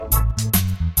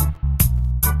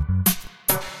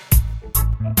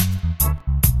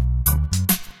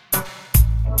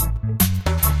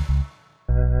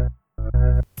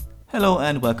Hello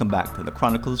and welcome back to the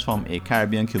Chronicles from a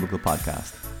Caribbean Cubicle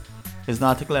podcast. It's an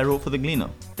article I wrote for The Gleaner.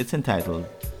 It's entitled,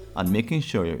 On Making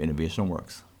Sure Your Innovation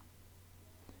Works.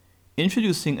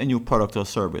 Introducing a new product or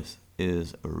service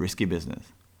is a risky business.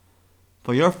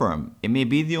 For your firm, it may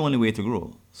be the only way to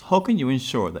grow. So how can you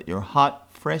ensure that your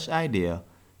hot, fresh idea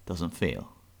doesn't fail?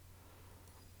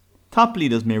 Top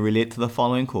leaders may relate to the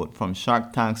following quote from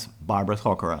Shark Tank's Barbara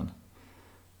Corcoran.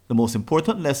 The most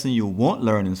important lesson you won't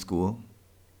learn in school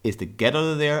is to get out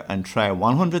of there and try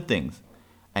 100 things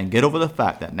and get over the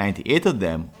fact that 98 of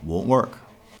them won't work.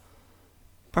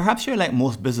 Perhaps you're like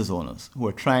most business owners who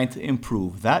are trying to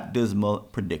improve that dismal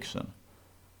prediction.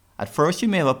 At first, you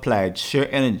may have applied sheer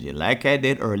energy like I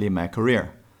did early in my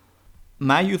career.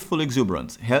 My youthful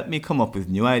exuberance helped me come up with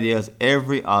new ideas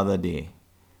every other day.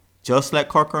 Just like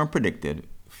Corcoran predicted,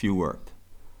 few worked.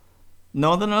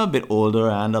 Now that I'm a bit older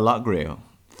and a lot grayer,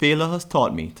 failure has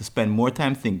taught me to spend more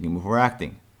time thinking before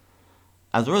acting.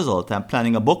 As a result, I'm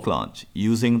planning a book launch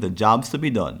using the Jobs to be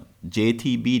Done,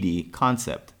 JTBD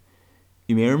concept.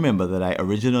 You may remember that I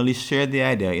originally shared the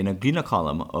idea in a Gleaner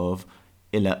column of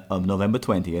November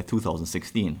 20th,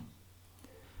 2016.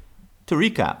 To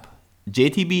recap,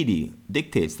 JTBD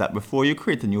dictates that before you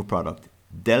create a new product,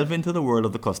 delve into the world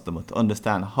of the customer to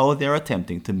understand how they are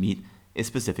attempting to meet a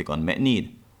specific unmet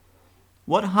need.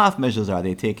 What half measures are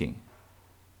they taking?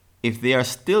 If they are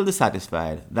still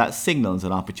dissatisfied, that signals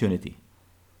an opportunity.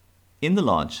 In the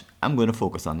launch, I'm going to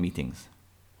focus on meetings.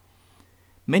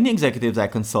 Many executives I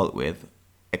consult with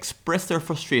express their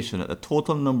frustration at the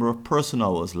total number of person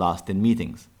hours lost in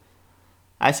meetings.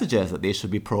 I suggest that they should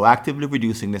be proactively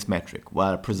reducing this metric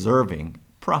while preserving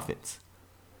profits.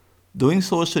 Doing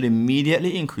so should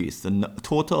immediately increase the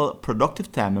total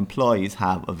productive time employees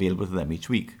have available to them each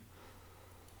week.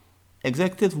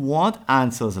 Executives want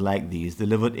answers like these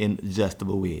delivered in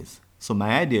digestible ways, so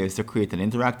my idea is to create an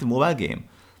interactive mobile game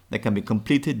that can be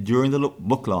completed during the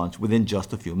book launch within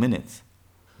just a few minutes.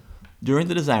 During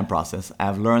the design process, I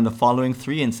have learned the following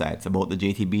 3 insights about the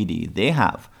JTBD they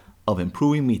have of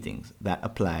improving meetings that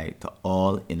apply to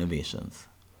all innovations.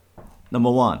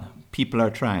 Number 1, people are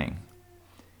trying.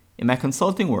 In my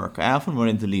consulting work, I often run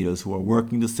into leaders who are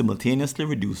working to simultaneously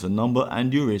reduce the number and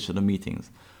duration of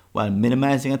meetings while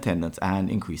minimizing attendance and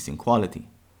increasing quality.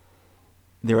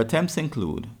 Their attempts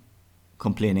include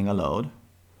complaining aloud,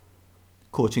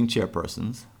 coaching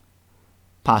chairpersons,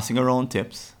 passing around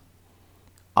tips,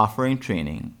 offering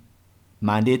training,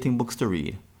 mandating books to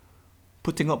read,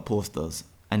 putting up posters,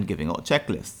 and giving out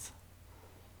checklists.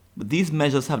 But these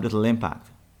measures have little impact.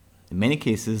 In many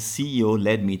cases,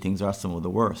 CEO-led meetings are some of the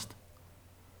worst.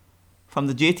 From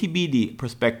the JTBD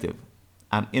perspective,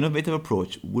 an innovative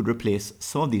approach would replace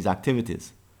some of these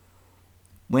activities.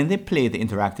 When they play the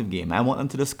interactive game, I want them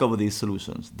to discover these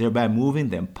solutions, thereby moving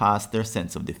them past their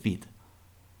sense of defeat.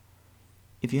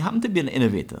 If you happen to be an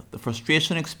innovator, the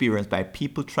frustration experienced by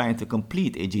people trying to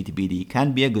complete a JTBD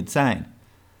can be a good sign.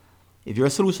 If your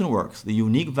solution works, the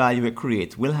unique value it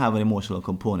creates will have an emotional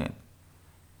component.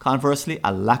 Conversely,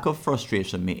 a lack of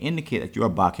frustration may indicate that you are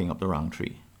barking up the wrong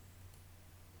tree.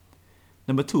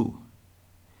 Number 2,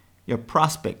 your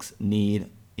prospects need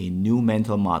a new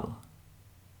mental model.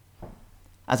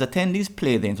 As attendees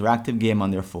play the interactive game on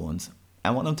their phones, I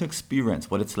want them to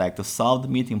experience what it's like to solve the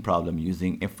meeting problem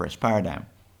using a fresh paradigm.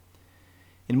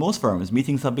 In most firms,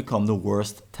 meetings have become the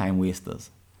worst time wasters.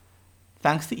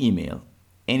 Thanks to email,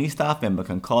 any staff member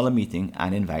can call a meeting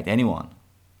and invite anyone.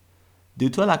 Due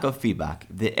to a lack of feedback,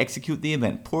 if they execute the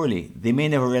event poorly, they may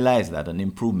never realize that an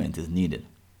improvement is needed.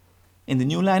 In the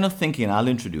new line of thinking I'll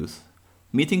introduce,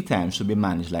 meeting time should be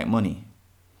managed like money.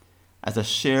 As a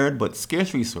shared but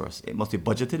scarce resource, it must be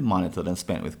budgeted, monitored, and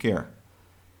spent with care.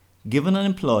 Giving an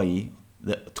employee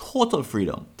the total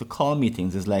freedom to call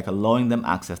meetings is like allowing them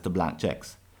access to blank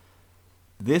checks.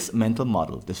 This mental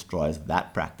model destroys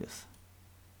that practice.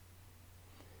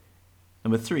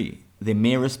 Number 3, they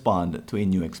may respond to a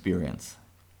new experience.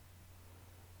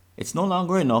 It's no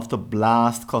longer enough to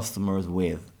blast customers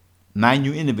with, "My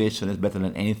new innovation is better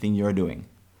than anything you're doing."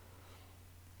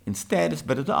 Instead, it's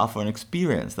better to offer an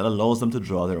experience that allows them to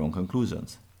draw their own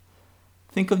conclusions.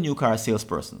 Think of new car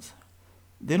salespersons.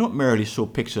 They don't merely show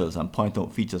pictures and point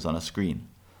out features on a screen.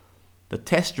 The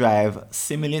test drive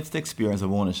simulates the experience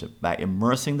of ownership by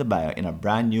immersing the buyer in a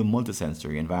brand new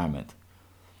multisensory environment.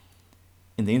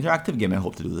 In the interactive game, I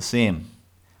hope to do the same.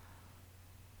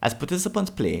 As participants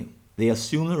play, they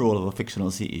assume the role of a fictional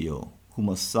CEO who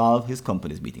must solve his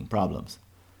company's meeting problems.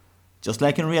 Just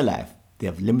like in real life, they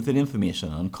have limited information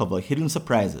and uncover hidden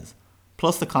surprises,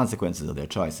 plus the consequences of their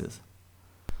choices.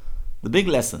 The big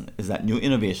lesson is that new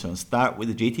innovations start with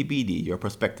the JTBD your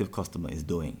prospective customer is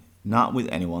doing. not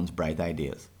with anyone's bright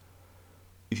ideas.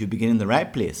 If you begin in the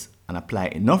right place and apply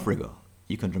enough rigor,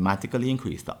 you can dramatically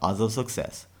increase the odds of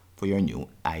success for your new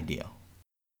idea.